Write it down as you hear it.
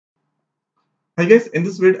Hi guys, in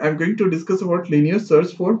this video I'm going to discuss about linear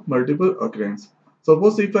search for multiple occurrence.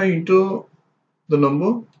 Suppose if I enter the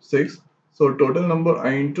number 6, so total number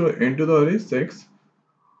I enter into the array 6,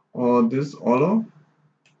 or this all of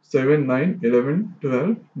 7, 9, 11,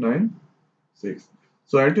 12, 9, 6.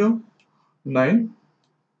 So I enter 9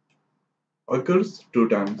 occurs 2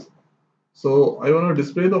 times. So I want to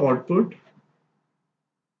display the output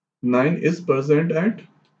 9 is present at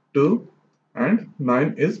 2 and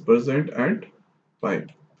 9 is present at 5.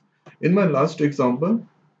 In my last example,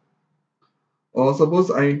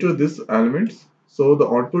 suppose I enter these elements, so the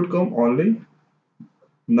output come only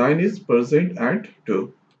 9 is present at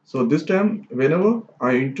 2. So this time whenever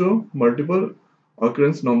I enter multiple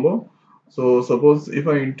occurrence number, so suppose if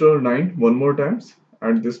I enter 9 one more times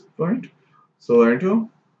at this point, so I enter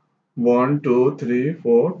 1, 2, 3,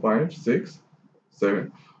 4, 5, 6,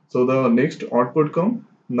 7. So the next output come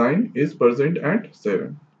 9 is present at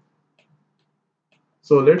 7.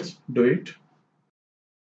 So let's do it.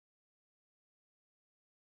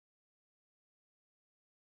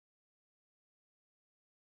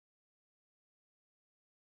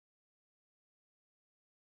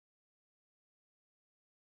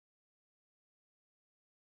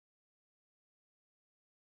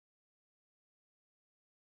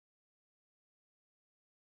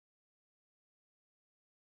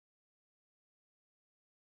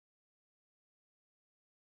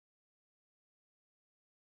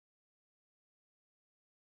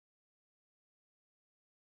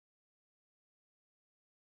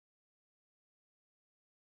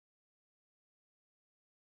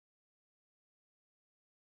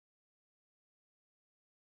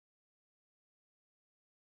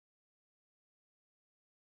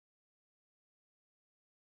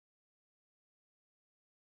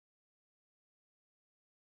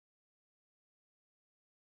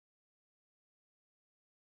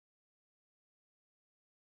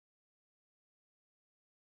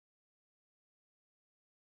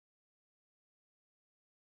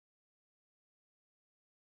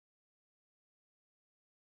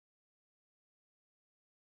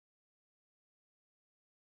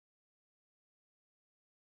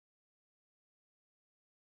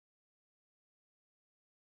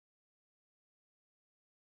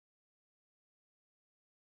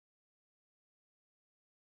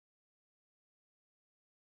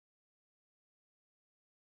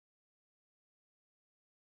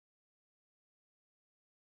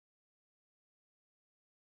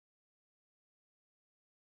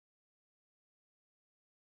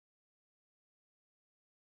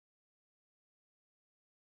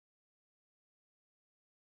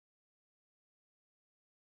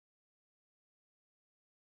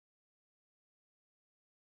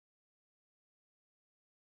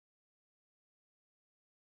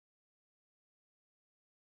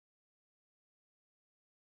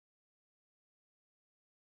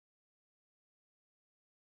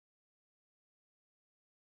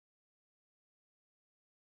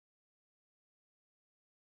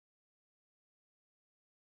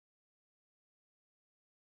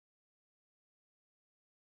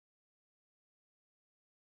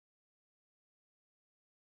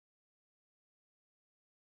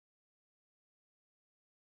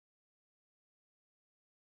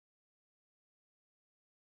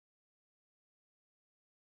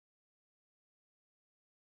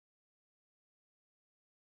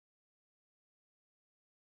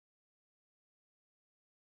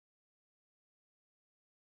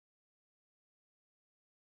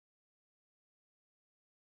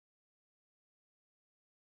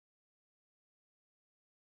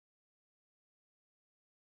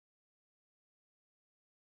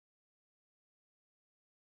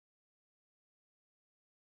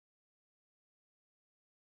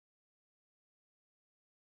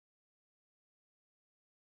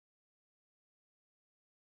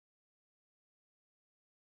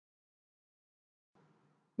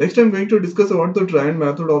 Next, I'm going to discuss about the try and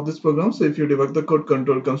method of this program. So if you debug the code,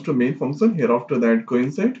 control comes to main function. Here after that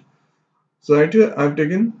coincide. So right here I've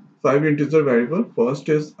taken 5 integer variable. First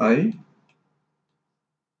is I,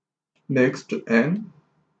 next n.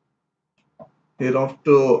 Here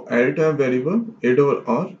after array type variable a over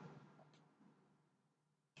r.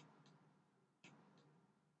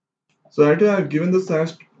 So right here I've given the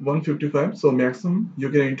size 155. So maximum you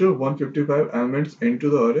can enter 155 elements into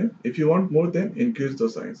the array. If you want more, then increase the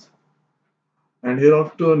size. And here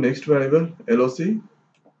after next variable loc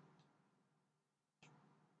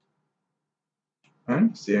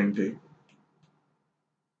and cnt.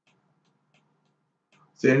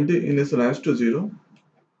 Cnt initialize to 0.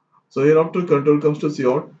 So here after control comes to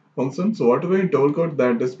cout function. So whatever in double quote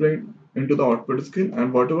that displayed into the output screen,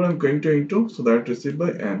 and whatever I'm going to enter, so that received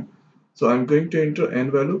by n. So I'm going to enter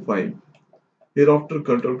n value 5. Hereafter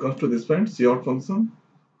control comes to this point, cout function.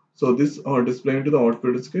 So this are displayed into the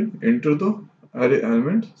output screen. Enter the array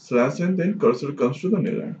element slash n, then cursor comes to the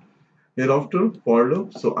new line. Hereafter for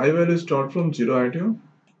loop. So I value start from 0 at here.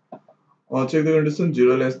 Or check the condition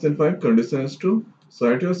 0 less than 5, condition is true.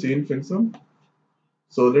 So at your scene function.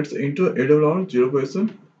 So let's enter a double r 0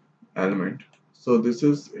 position element. So this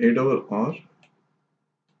is a double r.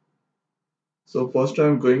 So first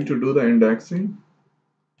I'm going to do the indexing.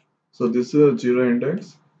 So this is a 0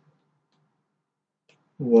 index.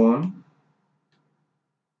 1,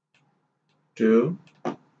 2,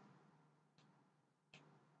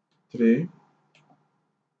 3,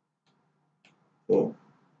 4.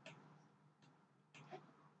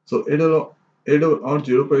 So it or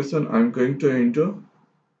 0 position I'm going to enter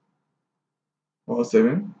or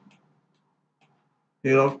 7.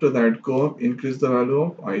 Hereafter that go up, increase the value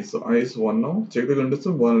of I. So I is 1 now. Check the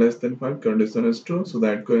condition 1 less than 5, condition is true. So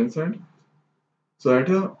that coincide. So at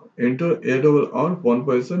a enter a double or 1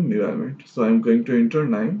 position new element. So I'm going to enter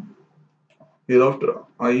 9. Hereafter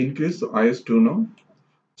I increase, so I is 2 now.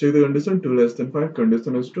 Check the condition 2 less than 5,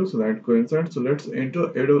 condition is true. So that coincides. So let's enter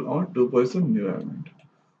a double or 2 position new element.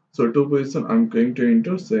 So 2 position I'm going to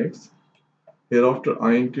enter 6. Hereafter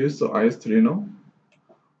I increase, so I is 3 now.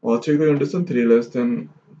 Or check the condition 3 less than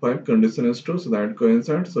 5, condition is true, so that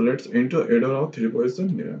coincides. So let's enter adder of 3 position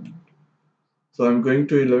here. So I'm going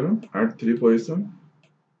to 11 at 3 position.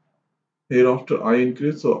 Hereafter I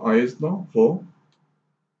increase, so I is now 4.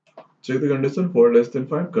 Check the condition 4 less than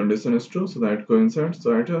 5, condition is true, so that coincides.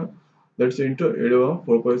 So let's enter adder of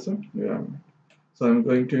 4 position here. So I'm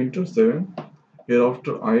going to enter 7.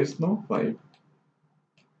 Hereafter I is now 5.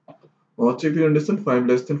 Or check the condition 5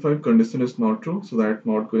 less than 5, condition is not true, so that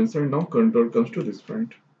not coincide. Now control comes to this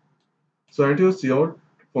point. So at your cout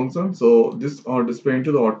function, so this are displayed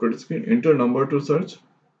into the output screen. Enter number to search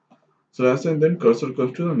slash and then cursor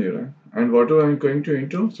comes to the new line. And whatever I'm going to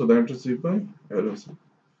enter, so that is received by LOC.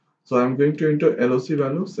 So I'm going to enter LOC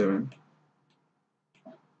value 7.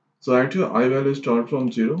 So at your I value start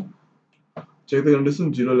from 0. Check the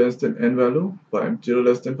condition 0 less than n value 5. 0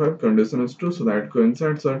 less than 5, condition is true, so that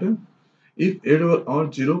coincides at if it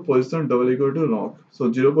or 0 position double equal to log.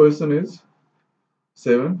 So 0 position is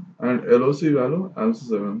 7 and LOC value also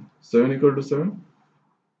 7. 7 equal to 7.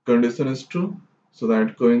 Condition is true, so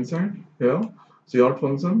that coincide here. Cout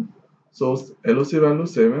function, so LOC value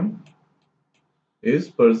 7 is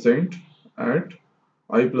present at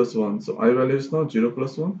I plus 1. So I value is now 0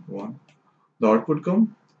 plus 1 1. The output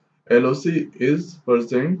come LOC is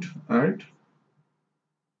present at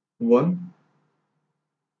 1,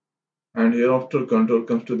 and hereafter control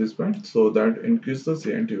comes to this point, so that increase the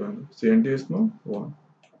CNT value. CNT is now 1.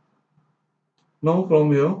 Now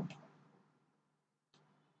from here,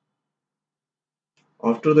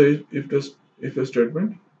 after the if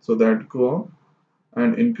statement, so that go up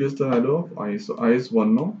and increase the value of I. So I is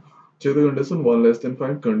 1 now. Check the condition 1 less than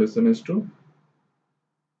 5, condition is true.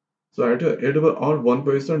 So at it or 1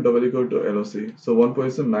 position double equal to LOC. So 1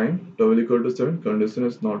 position 9 double equal to 7, condition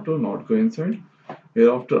is not true, not coincide.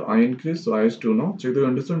 Hereafter I increase, so I is 2 now. Check the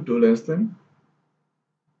condition 2 less than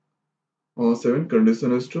 7,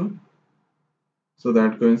 condition is true. So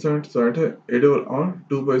that coincides. So at it or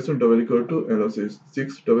 2 position double equal to LOC.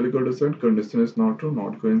 6 double equal to 7, condition is not true,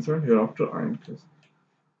 not coincide. Hereafter I increase.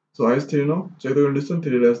 So I is 3 now. Check the condition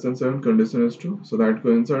 3 less than 7, condition is true. So that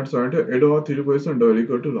coincides. So at 8 over 3 position double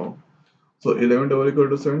equal to log. So 11 double equal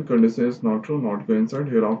to 7, condition is not true, not coincide.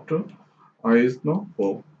 Hereafter I is now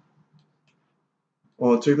 4.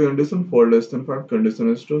 Or check the condition 4 less than 5, condition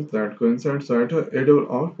is true. That coincides. So at 8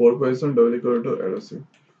 or 4 position double equal to LOC.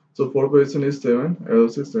 So 4 position is 7,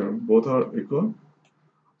 LOC is 7. Both are equal.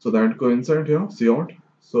 So that coincide here. Cout.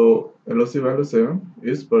 So LOC value 7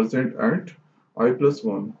 is present at I plus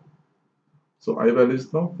 1. So I value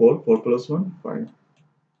is now 4, 4 plus 1, 5.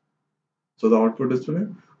 So the output display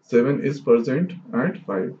 7 is present at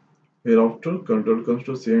 5. Hereafter control comes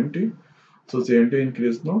to CNT. So CNT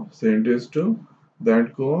increase now, CNT is 2.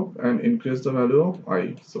 That go up and increase the value of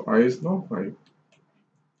I. So I is now 5.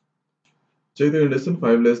 Check the condition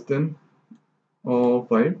 5 less than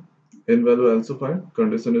 5. N value also 5.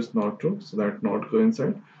 Condition is not true. So that not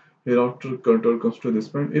coincide. Hereafter control comes to this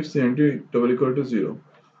point. If CNT double equal to 0.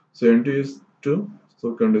 CNT is 2.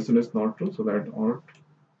 So condition is not true. So that ought.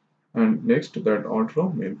 And next that out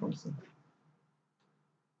from main function.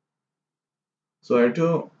 So at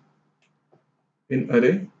in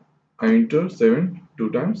array I enter 7 2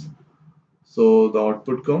 times. So the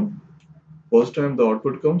output come first time the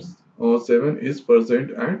output comes 7 is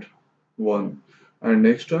present at 1, and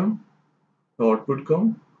next time the output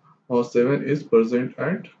come or 7 is present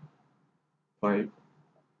at 5.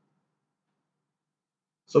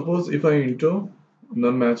 Suppose if I enter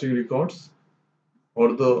non-matching records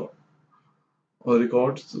or the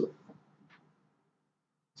records,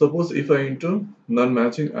 suppose if I enter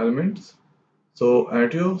non-matching elements, so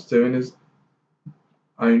at your 7 is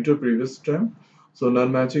I enter previous time, so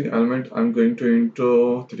non-matching element I'm going to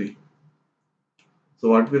enter 3. So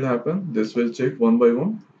what will happen? This will check one by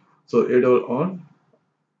one. So it or on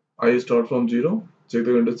I start from 0, check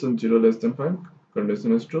the condition 0 less than 5,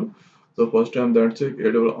 condition is true. So first time that check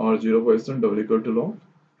a double r 0% double equal to log.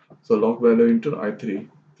 So log value into I3.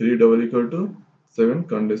 3 double equal to 7,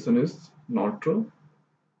 condition is not true.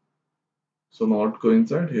 So not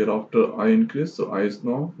coincide. Hereafter I increase, so I is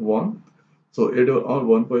now 1. So a double r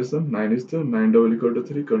 1%, 9 is there, 9 double equal to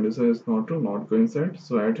 3, condition is not true, not coincide.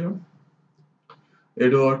 So add here. A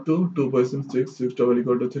double 2, 2%, 6, 6 double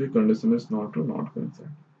equal to 3, condition is not true, not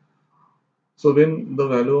coincide. So when the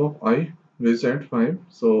value of I reach at 5,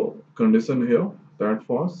 so condition here that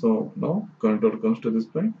false. So now control comes to this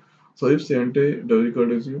point. So if CNT double equal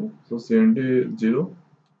to 0, so CNT 0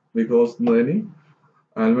 because no any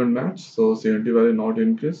element match, so CNT value not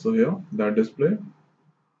increase. So here that display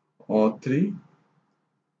or 3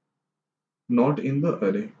 not in the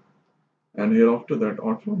array, and hereafter that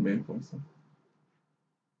output main function.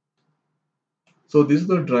 So this is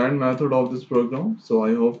the dry method of this program. So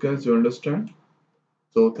I hope guys you understand.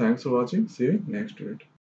 So thanks for watching. See you next video.